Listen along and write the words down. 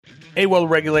A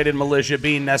well-regulated militia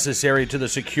being necessary to the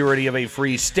security of a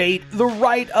free state, the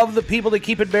right of the people to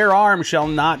keep and bear arms shall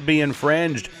not be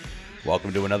infringed.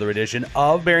 Welcome to another edition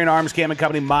of Bearing Arms, Cam &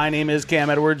 Company. My name is Cam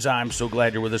Edwards. I'm so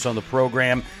glad you're with us on the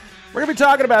program. We're going to be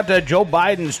talking about Joe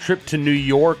Biden's trip to New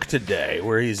York today,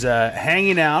 where he's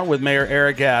hanging out with Mayor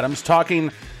Eric Adams,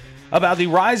 talking about the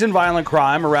rise in violent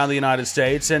crime around the United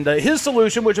States and his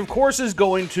solution, which of course is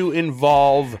going to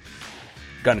involve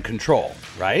gun control,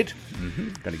 right?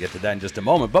 Going to get to that in just a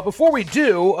moment. But before we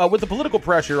do, with the political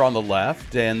pressure on the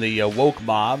left and the woke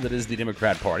mob that is the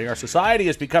Democrat Party, our society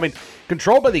is becoming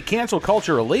controlled by the cancel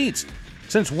culture elites.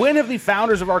 Since when have the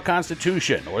founders of our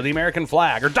Constitution, or the American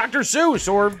flag, or Dr. Seuss,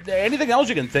 or anything else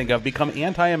you can think of become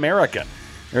anti-American?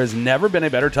 There has never been a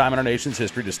better time in our nation's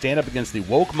history to stand up against the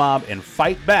woke mob and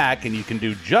fight back, and you can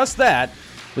do just that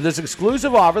with this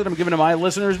exclusive offer that I'm giving to my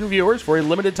listeners and viewers for a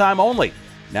limited time only.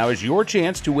 Now is your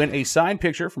chance to win a signed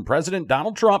picture from President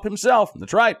Donald Trump himself.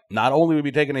 That's right. Not only will you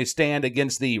be taking a stand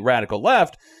against the radical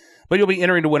left, but you'll be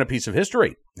entering to win a piece of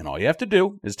history. And all you have to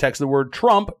do is text the word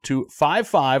Trump to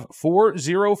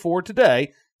 55404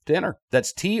 today to enter.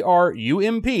 That's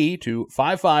TRUMP to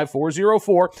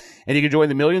 55404. And you can join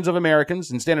the millions of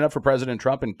Americans in standing up for President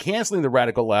Trump and canceling the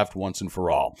radical left once and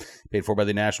for all. Paid for by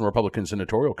the National Republican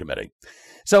Senatorial Committee.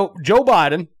 So Joe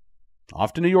Biden,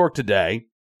 off to New York today.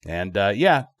 And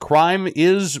crime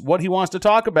is what he wants to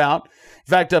talk about. In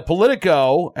fact,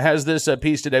 Politico has this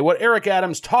piece today, what Eric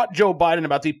Adams taught Joe Biden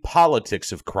about the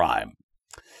politics of crime.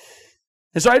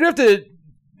 And so I do have to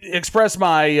express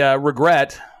my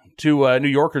regret to New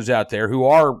Yorkers out there who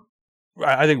are,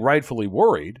 I think, rightfully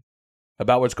worried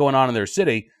about what's going on in their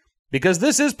city, because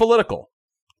this is political.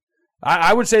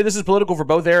 I would say this is political for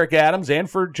both Eric Adams and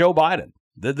for Joe Biden.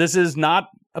 This is not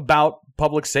about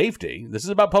public safety. This is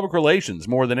about public relations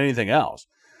more than anything else.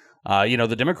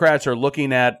 The Democrats are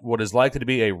looking at what is likely to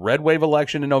be a red wave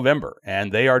election in November,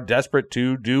 and they are desperate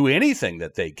to do anything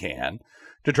that they can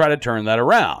to try to turn that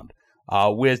around.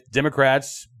 With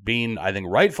Democrats being, I think,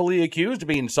 rightfully accused of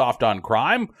being soft on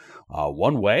crime,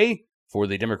 one way for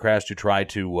the Democrats to try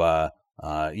to,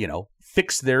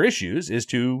 fix their issues is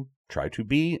to try to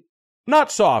be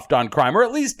not soft on crime, or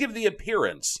at least give the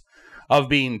appearance of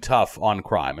being tough on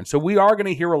crime. And so we are going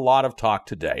to hear a lot of talk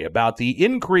today about the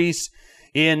increase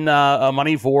in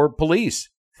money for police,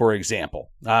 for example.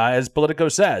 As Politico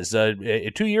says, 2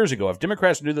 years ago, if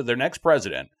Democrats knew that their next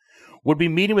president would be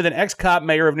meeting with an ex-cop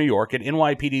mayor of New York at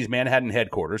NYPD's Manhattan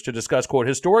headquarters to discuss, quote,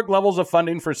 historic levels of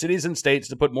funding for cities and states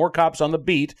to put more cops on the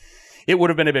beat, it would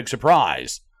have been a big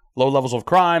surprise. Low levels of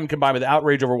crime, combined with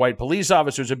outrage over white police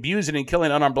officers abusing and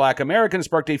killing unarmed black Americans,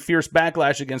 sparked a fierce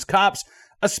backlash against cops,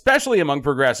 especially among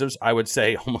progressives, I would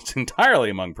say almost entirely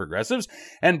among progressives,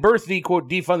 and birthed the, quote,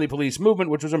 defund the police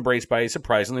movement, which was embraced by a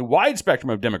surprisingly wide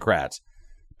spectrum of Democrats.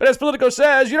 But as Politico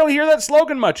says, you don't hear that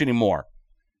slogan much anymore.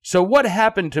 So what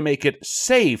happened to make it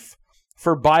safe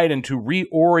for Biden to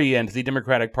reorient the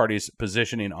Democratic Party's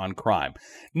positioning on crime?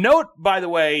 Note, by the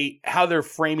way, how they're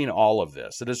framing all of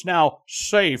this. It is now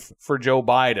safe for Joe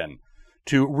Biden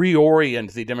to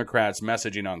reorient the Democrats'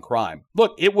 messaging on crime.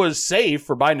 Look, it was safe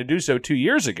for Biden to do so 2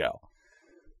 years ago,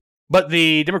 but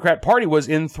the Democrat Party was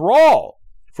in thrall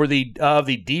for the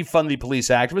defund the police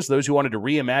activists, those who wanted to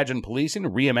reimagine policing,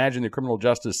 reimagine the criminal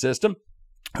justice system,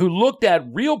 who looked at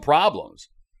real problems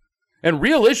and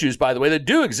real issues, by the way, that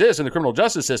do exist in the criminal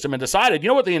justice system and decided, you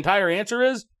know what the entire answer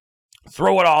is?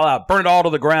 Throw it all out, burn it all to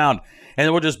the ground, and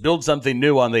then we'll just build something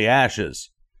new on the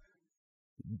ashes.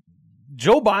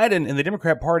 Joe Biden and the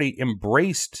Democrat Party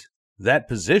embraced that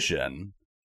position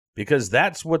because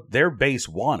that's what their base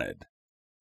wanted,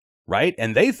 right?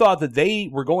 And they thought that they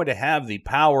were going to have the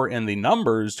power and the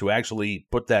numbers to actually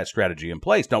put that strategy in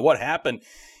place. Now, what happened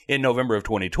in November of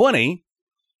 2020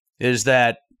 is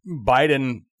that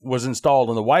Biden was installed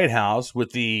in the White House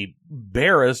with the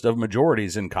barest of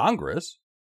majorities in Congress,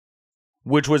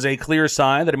 which was a clear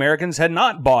sign that Americans had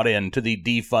not bought into the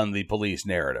defund the police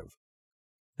narrative.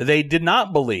 They did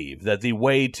not believe that the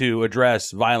way to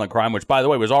address violent crime, which, by the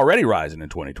way, was already rising in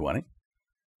 2020,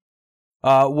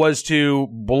 was to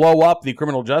blow up the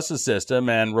criminal justice system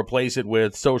and replace it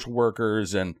with social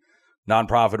workers and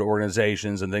nonprofit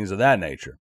organizations and things of that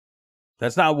nature.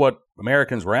 That's not what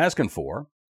Americans were asking for,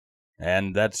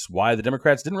 and that's why the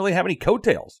Democrats didn't really have any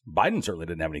coattails. Biden certainly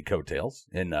didn't have any coattails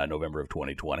in November of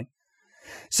 2020.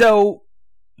 So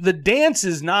the dance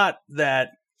is not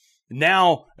that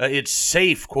now it's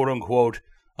safe, quote unquote,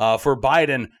 for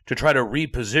Biden to try to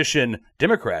reposition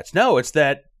Democrats. No, it's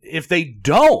that if they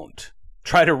don't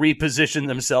try to reposition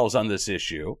themselves on this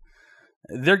issue,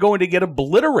 they're going to get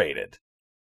obliterated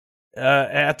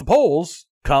at the polls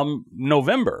come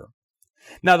November.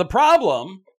 Now, the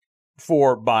problem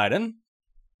for Biden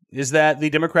is that the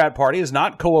Democrat Party has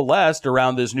not coalesced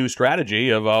around this new strategy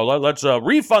of let's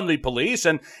refund the police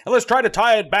and let's try to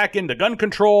tie it back into gun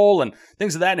control and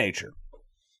things of that nature.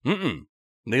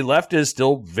 The left is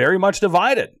still very much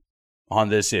divided on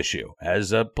this issue,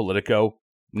 as Politico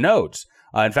notes.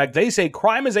 In fact, they say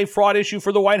crime is a fraud issue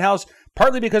for the White House,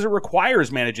 partly because it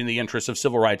requires managing the interests of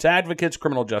civil rights advocates,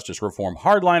 criminal justice reform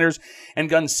hardliners, and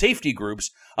gun safety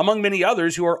groups, among many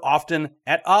others who are often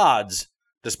at odds.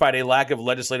 Despite a lack of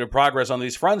legislative progress on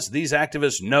these fronts, these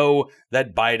activists know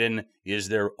that Biden is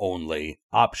their only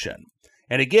option.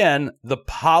 And again, the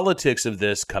politics of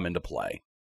this come into play,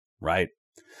 right?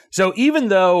 So even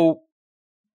though,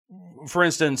 for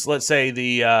instance, let's say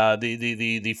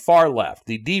the far left,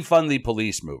 the defund the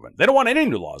police movement, they don't want any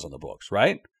new laws on the books,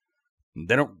 right?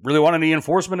 They don't really want any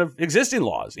enforcement of existing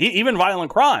laws, even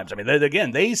violent crimes. I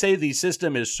mean, they say the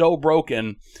system is so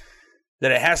broken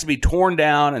that it has to be torn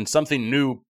down and something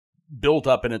new built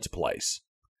up in its place.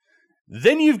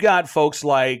 Then you've got folks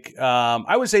like,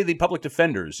 I would say the public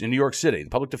defenders in New York City, the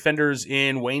public defenders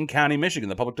in Wayne County, Michigan,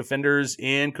 the public defenders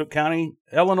in Cook County,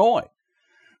 Illinois,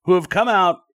 who have come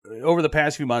out over the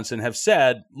past few months and have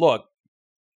said, look,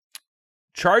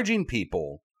 charging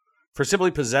people for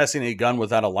simply possessing a gun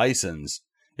without a license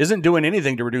isn't doing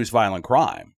anything to reduce violent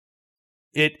crime.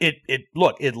 It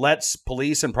lets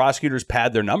police and prosecutors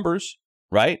pad their numbers,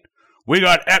 right? We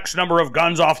got X number of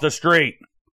guns off the street.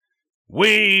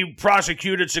 We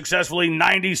prosecuted successfully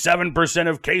 97%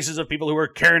 of cases of people who were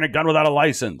carrying a gun without a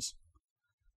license,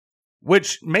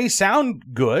 which may sound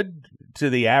good to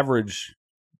the average,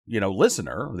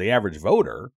 listener, the average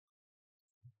voter,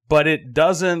 but it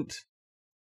doesn't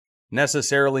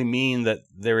necessarily mean that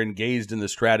they're engaged in the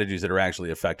strategies that are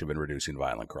actually effective in reducing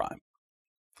violent crime.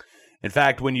 In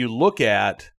fact, when you look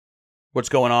at what's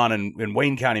going on in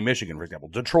Wayne County, Michigan, for example,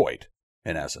 Detroit,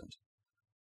 in essence,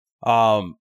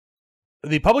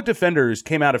 the public defenders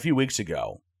came out a few weeks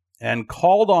ago and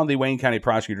called on the Wayne County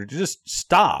prosecutor to just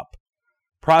stop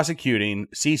prosecuting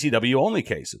CCW-only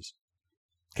cases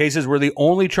where the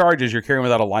only charge is you're carrying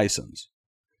without a license.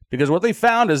 Because what they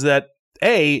found is that,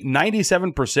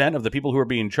 97% of the people who are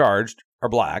being charged are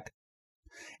black,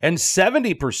 and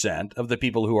 70% of the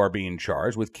people who are being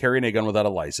charged with carrying a gun without a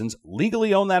license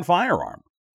legally own that firearm.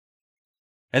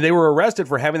 And they were arrested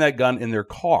for having that gun in their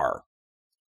car.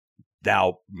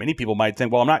 Now, many people might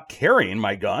think, well, I'm not carrying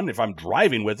my gun if I'm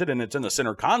driving with it and it's in the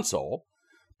center console.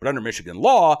 But under Michigan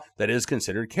law, that is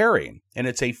considered carrying. And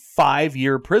it's a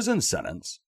 5-year prison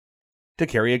sentence to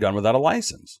carry a gun without a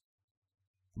license.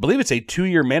 I believe it's a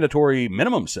 2-year mandatory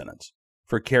minimum sentence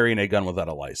for carrying a gun without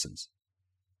a license.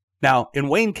 Now, in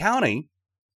Wayne County,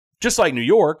 just like New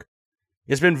York,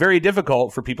 it's been very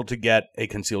difficult for people to get a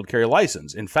concealed carry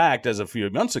license. In fact, as a few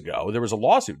months ago, there was a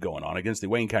lawsuit going on against the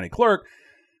Wayne County clerk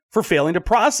for failing to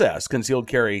process concealed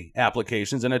carry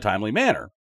applications in a timely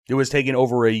manner. It was taking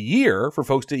over a year for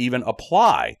folks to even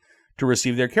apply to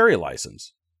receive their carry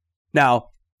license. Now,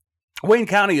 Wayne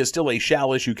County is still a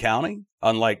shall-issue county,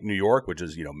 unlike New York, which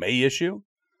is, may issue.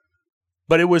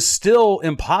 But it was still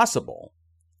impossible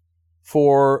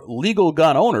for legal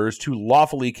gun owners to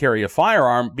lawfully carry a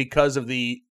firearm because of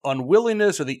the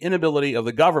unwillingness or the inability of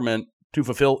the government to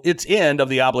fulfill its end of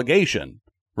the obligation,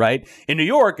 right? In New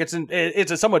York, it's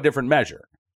a somewhat different measure.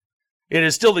 It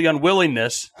is still the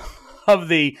unwillingness of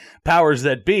the powers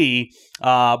that be,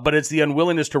 but it's the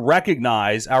unwillingness to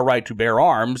recognize our right to bear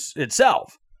arms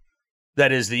itself.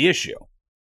 That is the issue,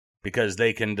 because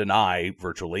they can deny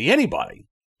virtually anybody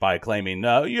by claiming,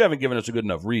 no, you haven't given us a good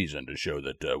enough reason to show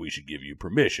that we should give you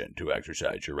permission to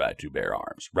exercise your right to bear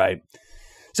arms, right?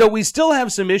 So we still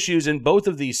have some issues in both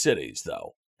of these cities,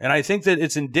 though, and I think that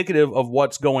it's indicative of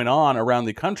what's going on around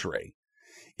the country.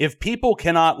 If people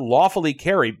cannot lawfully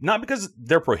carry, not because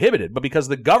they're prohibited, but because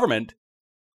the government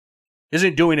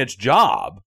isn't doing its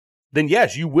job, then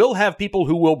yes, you will have people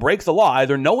who will break the law,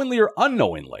 either knowingly or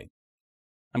unknowingly.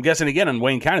 I'm guessing, again, in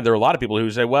Wayne County, there are a lot of people who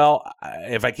say, well,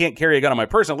 if I can't carry a gun on my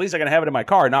person, at least I can have it in my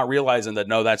car, not realizing that,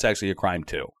 no, that's actually a crime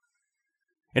too.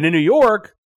 And in New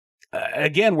York,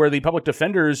 again, where the public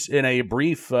defenders in a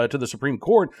brief to the Supreme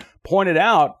Court pointed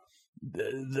out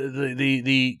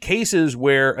the cases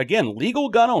where, again, legal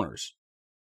gun owners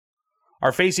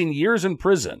are facing years in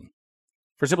prison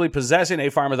for simply possessing a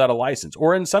firearm without a license,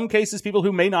 or in some cases, people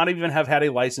who may not even have had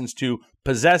a license to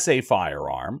possess a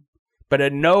firearm, but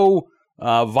had no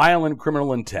violent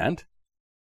criminal intent,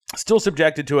 still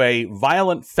subjected to a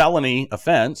violent felony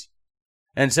offense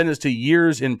and sentenced to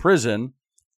years in prison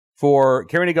for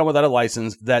carrying a gun without a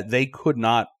license that they could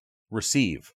not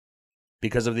receive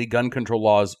because of the gun control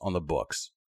laws on the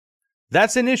books.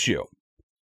 That's an issue.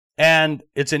 And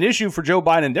it's an issue for Joe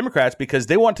Biden and Democrats because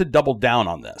they want to double down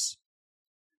on this,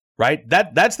 right?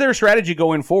 That's their strategy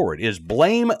going forward, is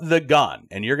blame the gun.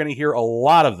 And you're going to hear a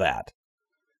lot of that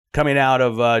coming out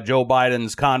of Joe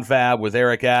Biden's confab with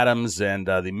Eric Adams and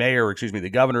the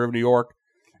governor of New York.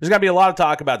 There's going to be a lot of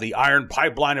talk about the iron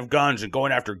pipeline of guns and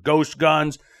going after ghost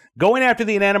guns, going after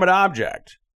the inanimate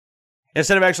object,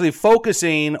 instead of actually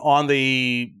focusing on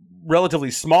the relatively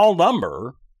small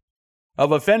number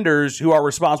of offenders who are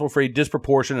responsible for a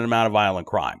disproportionate amount of violent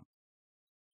crime.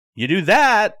 You do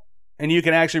that, and you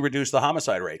can actually reduce the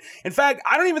homicide rate. In fact,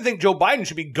 I don't even think Joe Biden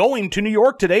should be going to New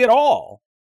York today at all,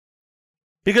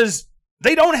 because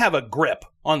they don't have a grip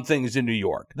on things in New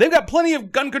York. They've got plenty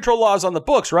of gun control laws on the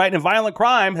books, right? And violent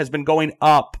crime has been going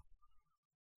up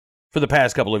for the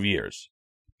past couple of years.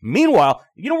 Meanwhile,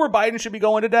 you know where Biden should be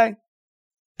going today?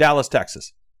 Dallas,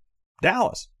 Texas.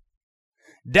 Dallas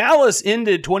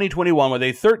ended 2021 with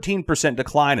a 13%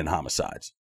 decline in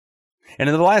homicides. And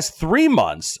in the last 3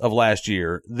 months of last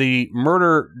year, the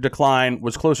murder decline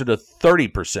was closer to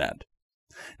 30%.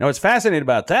 Now, what's fascinating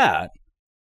about that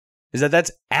is that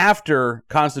that's after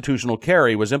constitutional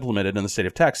carry was implemented in the state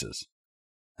of Texas.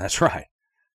 That's right.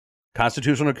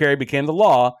 Constitutional carry became the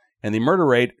law, and the murder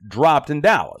rate dropped in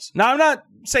Dallas. Now, I'm not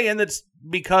saying that's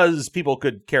because people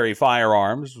could carry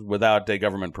firearms without a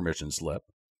government permission slip.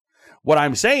 What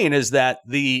I'm saying is that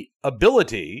the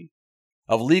ability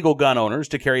of legal gun owners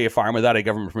to carry a firearm without a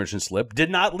government permission slip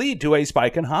did not lead to a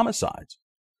spike in homicides.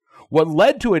 What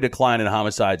led to a decline in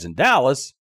homicides in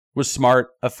Dallas was smart,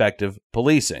 effective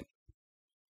policing.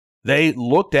 They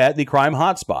looked at the crime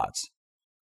hotspots,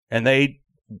 and they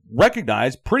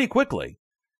recognized pretty quickly,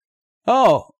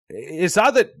 it's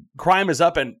not that crime is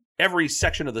up in every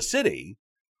section of the city.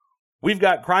 We've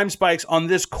got crime spikes on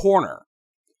this corner.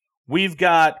 We've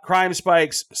got crime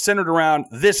spikes centered around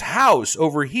this house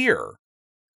over here.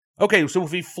 Okay, so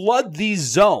if we flood these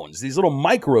zones, these little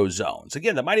micro zones,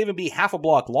 again, that might even be half a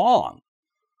block long,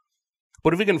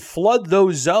 but if we can flood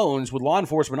those zones with law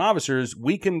enforcement officers,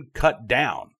 we can cut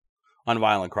down on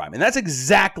violent crime. And that's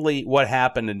exactly what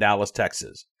happened in Dallas,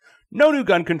 Texas. No new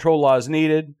gun control laws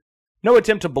needed. No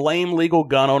attempt to blame legal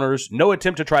gun owners. No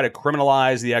attempt to try to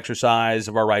criminalize the exercise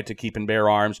of our right to keep and bear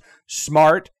arms.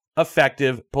 Smart,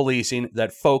 effective policing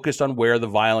that focused on where the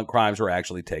violent crimes were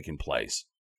actually taking place.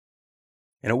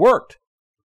 And it worked.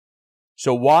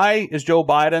 So why is Joe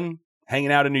Biden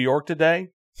hanging out in New York today?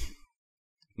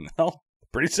 Well,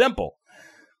 pretty simple.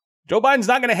 Joe Biden's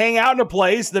not going to hang out in a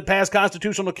place that passed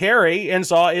constitutional carry and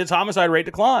saw its homicide rate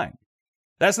decline.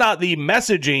 That's not the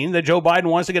messaging that Joe Biden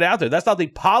wants to get out there. That's not the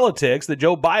politics that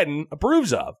Joe Biden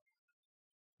approves of.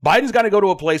 Biden's got to go to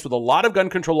a place with a lot of gun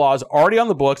control laws already on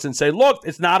the books and say, look,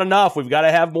 it's not enough. We've got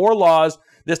to have more laws,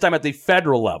 this time at the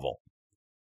federal level.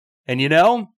 And you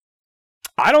know,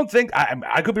 I don't think,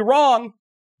 I could be wrong.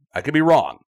 I could be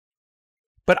wrong.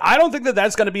 But I don't think that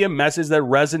that's going to be a message that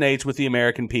resonates with the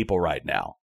American people right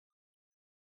now.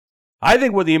 I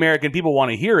think what the American people want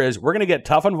to hear is we're going to get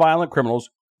tough on violent criminals.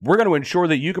 We're going to ensure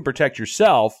that you can protect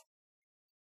yourself.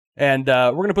 And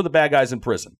we're going to put the bad guys in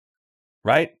prison.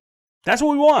 Right? That's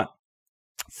what we want.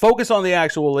 Focus on the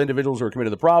actual individuals who are committed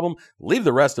to the problem. Leave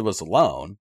the rest of us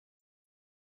alone.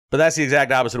 But that's the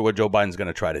exact opposite of what Joe Biden's going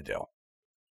to try to do.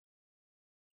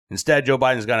 Instead, Joe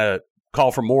Biden's going to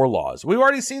call for more laws. We've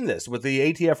already seen this with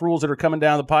the ATF rules that are coming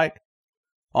down the pike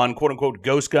on quote-unquote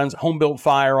ghost guns, home-built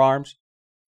firearms,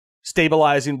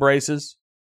 stabilizing braces.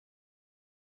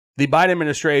 The Biden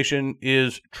administration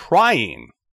is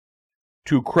trying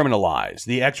to criminalize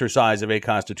the exercise of a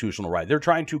constitutional right. They're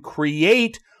trying to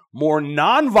create more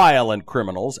nonviolent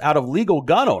criminals out of legal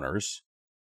gun owners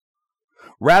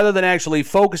rather than actually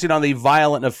focusing on the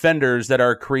violent offenders that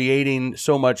are creating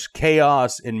so much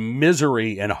chaos and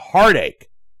misery and heartache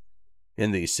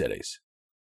in these cities.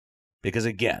 Because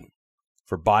again,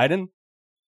 for Biden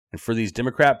and for these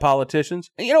Democrat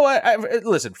politicians, and you know what?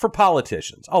 Listen, for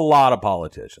politicians, a lot of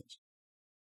politicians,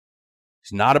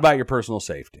 it's not about your personal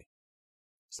safety.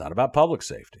 It's not about public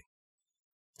safety.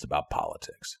 It's about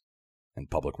politics and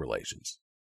public relations.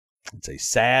 It's a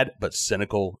sad but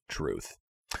cynical truth.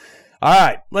 All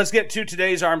right, let's get to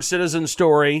today's Armed Citizen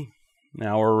story.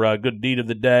 Our good deed of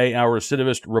the day, our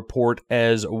recidivist report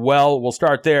as well. We'll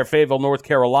start there. Fayetteville, North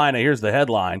Carolina. Here's the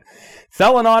headline.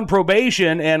 Felon on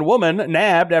probation and woman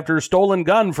nabbed after stolen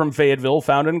gun from Fayetteville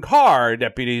found in car,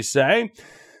 deputies say.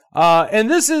 And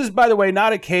this is, by the way,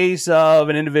 not a case of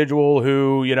an individual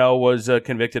who, was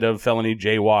convicted of felony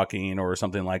jaywalking or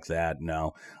something like that.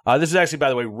 No. This is actually, by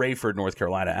the way, Rayford, North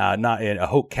Carolina, not in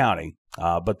Hoke County.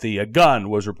 But the gun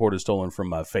was reported stolen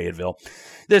from Fayetteville.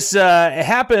 This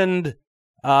happened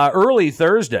early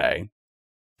Thursday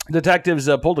Detectives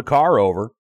pulled a car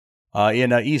over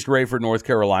in East Rayford, North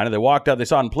Carolina. They walked up. They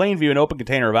saw in plain view an open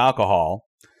container of alcohol.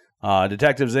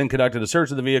 Detectives then conducted a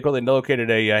search of the vehicle. They located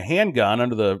a handgun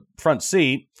under the front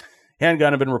seat.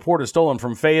 Handgun had been reported stolen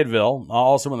from Fayetteville.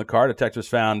 Also in the car, detectives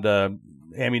found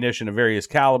ammunition of various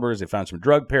calibers. They found some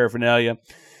drug paraphernalia.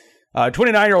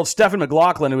 29-year-old Stephen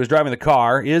McLaughlin, who was driving the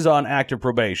car, is on active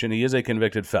probation. He is a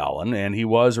convicted felon, and he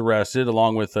was arrested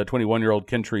along with 21-year-old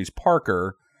Kentrese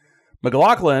Parker.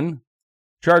 McLaughlin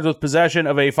charged with possession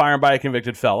of a firearm by a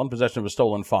convicted felon, possession of a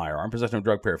stolen firearm, possession of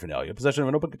drug paraphernalia, possession of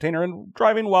an open container, and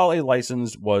driving while a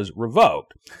license was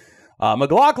revoked.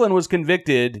 McLaughlin was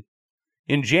convicted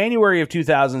in January of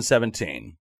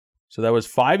 2017, so that was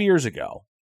 5 years ago,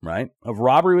 right, of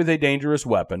robbery with a dangerous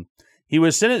weapon. He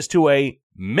was sentenced to a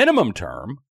minimum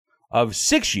term of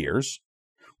 6 years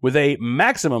with a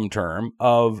maximum term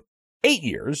of 8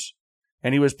 years,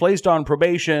 and he was placed on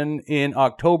probation in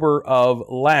October of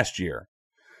last year.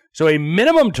 So a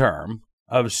minimum term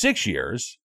of 6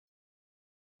 years,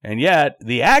 and yet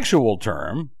the actual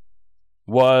term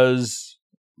was,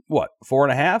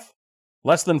 4.5?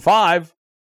 Less than 5.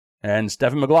 And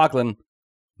Stephen McLaughlin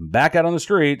back out on the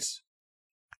streets,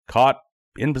 caught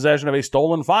in possession of a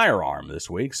stolen firearm this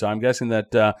week. So I'm guessing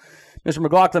that Mr.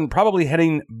 McLaughlin probably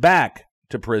heading back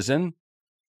to prison.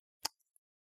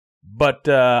 But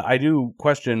I do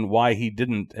question why he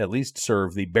didn't at least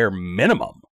serve the bare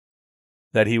minimum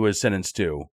that he was sentenced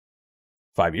to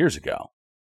 5 years ago.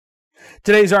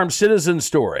 Today's armed citizen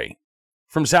story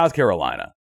from South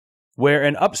Carolina, where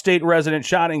an upstate resident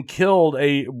shot and killed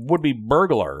a would-be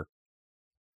burglar.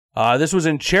 This was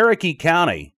in Cherokee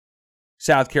County,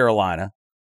 South Carolina.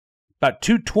 About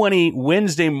 2:20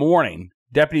 Wednesday morning,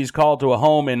 deputies called to a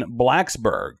home in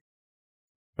Blacksburg.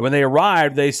 And when they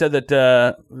arrived, they said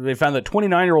that they found that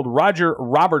 29-year-old Roger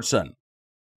Robertson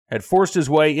had forced his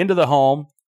way into the home,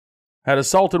 had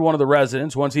assaulted one of the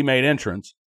residents once he made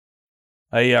entrance.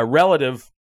 A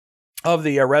relative of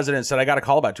the resident said, I got a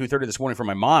call about 2:30 this morning from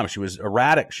my mom. She was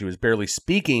erratic. She was barely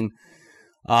speaking.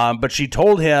 But she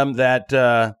told him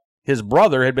that his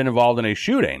brother had been involved in a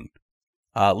shooting.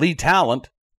 Lee Talent,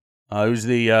 who's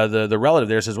the relative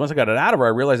there, says, once I got it out of her, I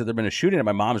realized that there'd been a shooting at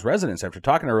my mom's residence. After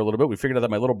talking to her a little bit, we figured out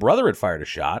that my little brother had fired a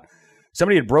shot.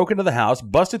 Somebody had broken into the house,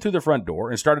 busted through the front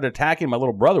door, and started attacking my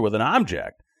little brother with an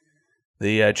object.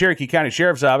 The Cherokee County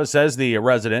Sheriff's Office says the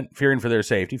resident, fearing for their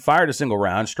safety, fired a single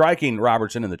round, striking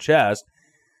Robertson in the chest.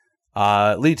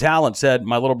 Lee Talent said,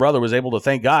 my little brother was able to,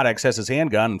 thank God, access his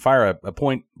handgun and fire a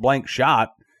point-blank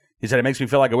shot. He said, it makes me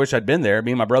feel like I wish I'd been there.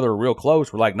 Me and my brother are real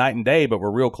close. We're like night and day, but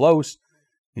we're real close.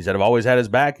 He said, I've always had his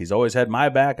back. He's always had my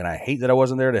back, and I hate that I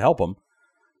wasn't there to help him.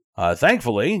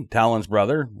 Thankfully, Talon's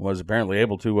brother was apparently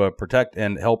able to protect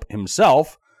and help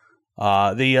himself.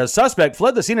 The suspect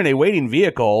fled the scene in a waiting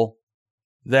vehicle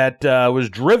that was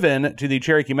driven to the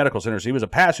Cherokee Medical Center. So he was a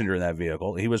passenger in that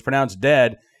vehicle. He was pronounced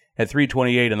dead at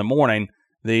 3:28 in the morning.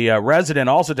 The resident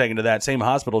also taken to that same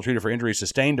hospital, treated for injuries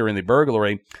sustained during the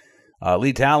burglary.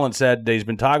 Lee Talent said he's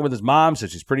been talking with his mom,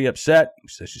 says she's pretty upset. He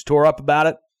says she's tore up about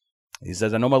it. He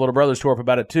says, I know my little brother's tore up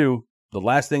about it too. The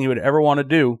last thing he would ever want to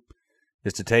do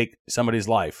is to take somebody's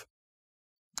life.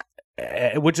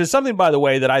 Which is something, by the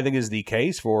way, that I think is the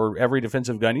case for every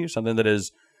defensive gun use, something that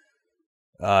is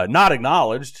not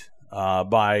acknowledged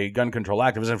by gun control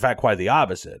activists. In fact, quite the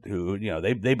opposite. Who,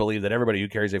 they believe that everybody who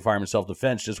carries a firearm in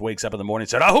self-defense just wakes up in the morning and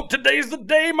said, I hope today's the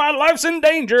day my life's in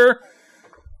danger.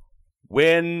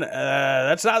 When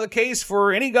that's not the case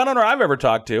for any gun owner I've ever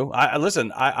talked to.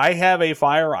 Listen, I have a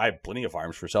fire. I have plenty of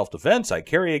firearms for self-defense. I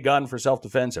carry a gun for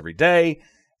self-defense every day.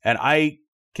 And I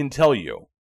can tell you,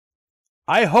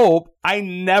 I hope I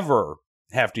never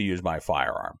have to use my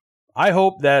firearm. I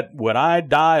hope that when I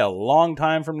die a long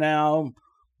time from now,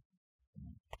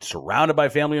 surrounded by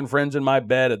family and friends in my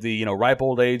bed at the ripe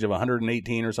old age of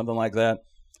 118 or something like that,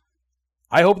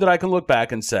 I hope that I can look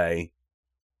back and say,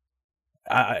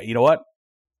 you know what?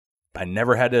 I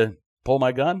never had to pull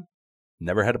my gun,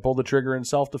 never had to pull the trigger in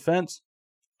self-defense.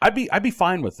 I'd be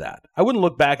fine with that. I wouldn't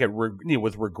look back at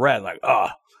with regret, like,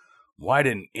 why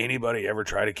didn't anybody ever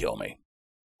try to kill me?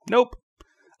 Nope.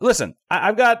 Listen,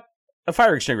 I've got a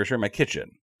fire extinguisher in my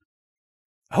kitchen.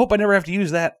 I hope I never have to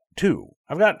use that too.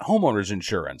 I've got homeowners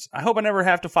insurance. I hope I never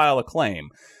have to file a claim.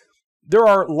 There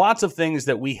are lots of things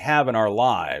that we have in our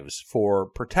lives for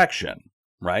protection,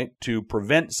 right? To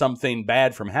prevent something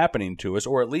bad from happening to us,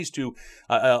 or at least to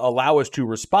allow us to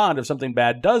respond if something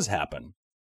bad does happen.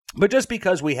 But just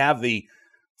because we have the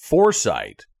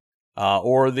foresight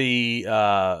or the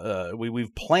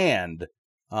we've planned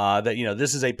that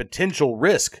this is a potential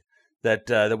risk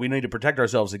that we need to protect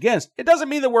ourselves against, it doesn't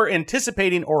mean that we're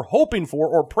anticipating or hoping for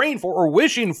or praying for or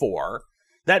wishing for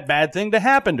that bad thing to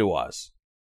happen to us.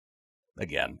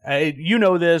 Again, you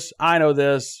know this, I know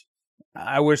this.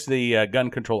 I wish the gun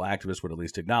control activists would at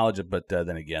least acknowledge it, but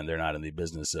then again, they're not in the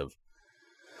business of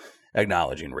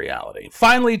acknowledging reality.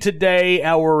 Finally today,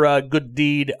 our good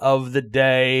deed of the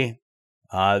day.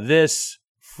 This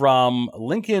from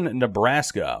Lincoln,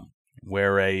 Nebraska,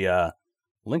 where a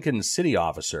Lincoln city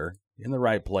officer in the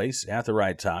right place at the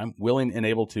right time, willing and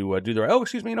able to do the right... Oh,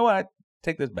 excuse me, you know what? I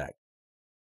take this back.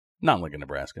 Not Lincoln,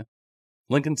 Nebraska.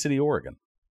 Lincoln City, Oregon.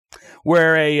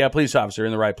 Where a police officer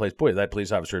in the right place... Boy, if that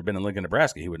police officer had been in Lincoln,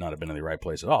 Nebraska, he would not have been in the right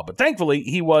place at all. But thankfully,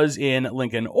 he was in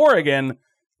Lincoln, Oregon,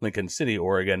 Lincoln City,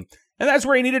 Oregon, and that's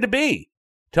where he needed to be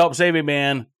to help save a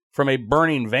man from a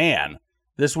burning van.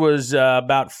 This was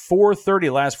about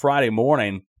 4:30 last Friday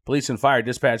morning. Police and fire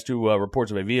dispatched to reports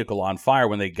of a vehicle on fire.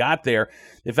 When they got there,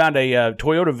 they found a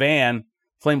Toyota van,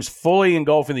 flames fully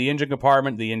engulfing the engine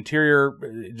compartment, the interior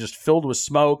just filled with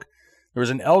smoke. There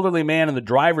was an elderly man in the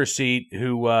driver's seat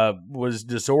who was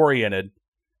disoriented,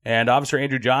 and Officer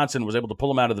Andrew Johnson was able to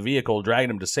pull him out of the vehicle, dragging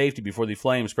him to safety before the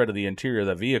flames spread to the interior of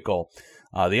the vehicle.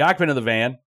 The occupant of the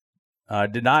van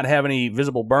did not have any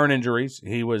visible burn injuries.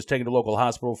 He was taken to local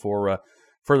hospital for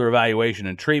further evaluation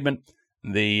and treatment.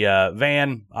 The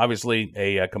van, obviously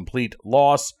a complete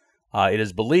loss. It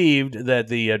is believed that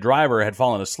the driver had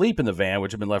fallen asleep in the van,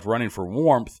 which had been left running for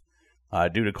warmth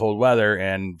due to cold weather,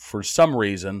 and for some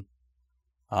reason,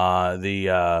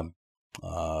 the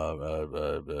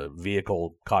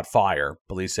vehicle caught fire.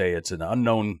 Police say it's an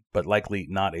unknown but likely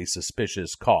not a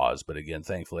suspicious cause. But again,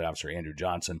 thankfully, Officer Andrew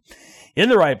Johnson in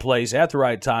the right place at the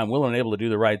right time, willing and able to do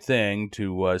the right thing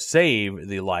to save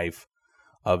the life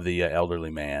of the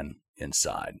elderly man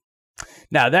inside.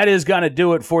 Now, that is going to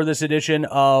do it for this edition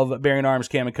of Bearing Arms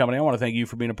Cam & Company. I want to thank you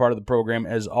for being a part of the program,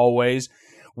 as always.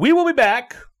 We will be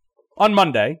back on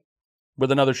Monday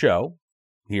with another show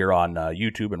here on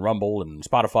YouTube and Rumble and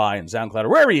Spotify and SoundCloud, or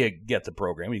wherever you get the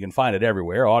program. You can find it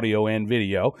everywhere, audio and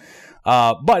video.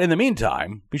 But in the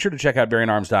meantime, be sure to check out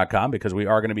BearingArms.com, because we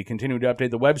are going to be continuing to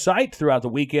update the website throughout the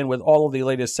weekend with all of the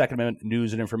latest Second Amendment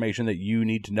news and information that you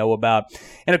need to know about.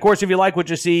 And, of course, if you like what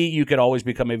you see, you can always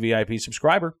become a VIP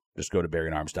subscriber. Just go to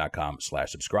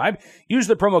BearingArms.com/subscribe. Use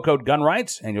the promo code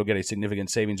GUNRIGHTS, and you'll get a significant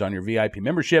savings on your VIP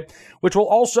membership, which will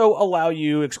also allow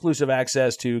you exclusive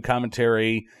access to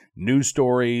commentary, news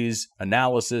stories,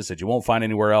 analysis that you won't find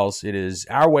anywhere else. It is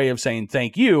our way of saying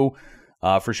thank you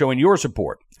for showing your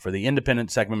support for the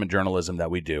independent Second Amendment journalism that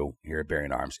we do here at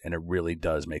Bearing Arms, and it really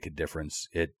does make a difference.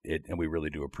 And we really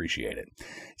do appreciate it.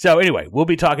 So anyway, we'll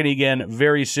be talking again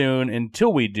very soon.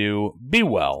 Until we do, be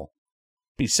well,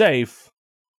 be safe,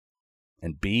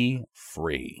 and be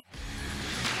free.